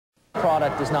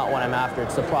product is not what I'm after.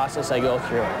 It's the process I go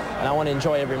through. And I want to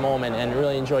enjoy every moment and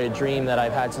really enjoy a dream that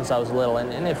I've had since I was little.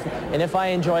 And if I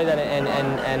enjoy that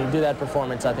and do that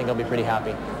performance, I think I'll be pretty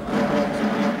happy.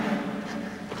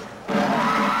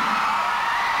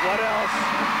 What else?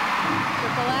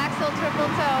 Triple axel, triple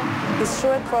toe. The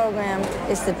short program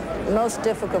is the most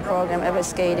difficult program ever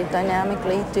skated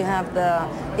dynamically, to have the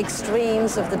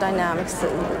extremes of the dynamics,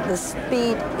 the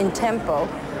speed in tempo,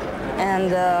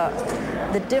 and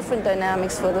the different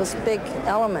dynamics for those big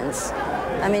elements.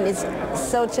 I mean, it's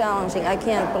so challenging. I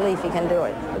can't believe he can do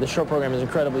it. The short program is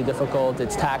incredibly difficult.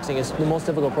 It's taxing. It's the most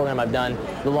difficult program I've done.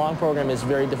 The long program is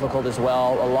very difficult as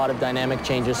well. A lot of dynamic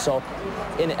changes. So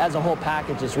as a whole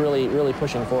package, it's really, really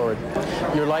pushing forward.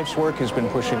 Your life's work has been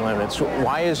pushing limits.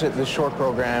 Why is it the short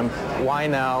program? Why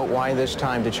now? Why this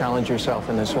time to challenge yourself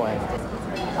in this way?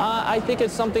 I think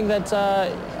it's something that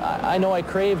I know I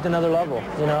craved another level.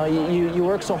 You know, you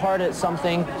work so hard at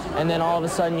something, and then all of a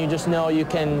sudden you just know you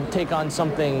can take on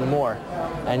something more,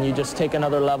 and you just take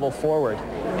another level forward.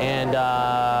 And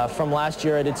from last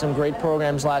year, I did some great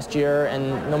programs last year, and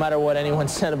no matter what anyone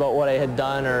said about what I had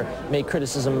done or made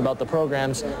criticism about the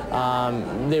programs,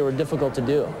 they were difficult to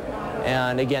do.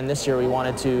 And again, this year we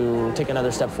wanted to take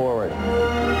another step forward.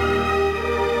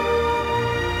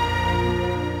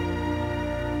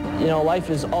 You know, life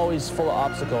is always full of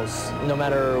obstacles, no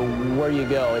matter where you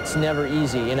go. It's never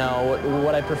easy, you know,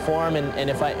 what I perform, and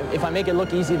if I make it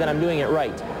look easy, then I'm doing it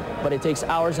right. But it takes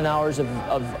hours and hours of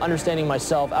understanding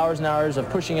myself, hours and hours of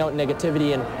pushing out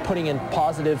negativity and putting in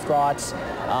positive thoughts,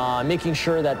 making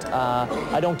sure that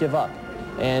I don't give up.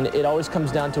 And it always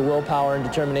comes down to willpower and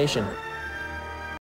determination.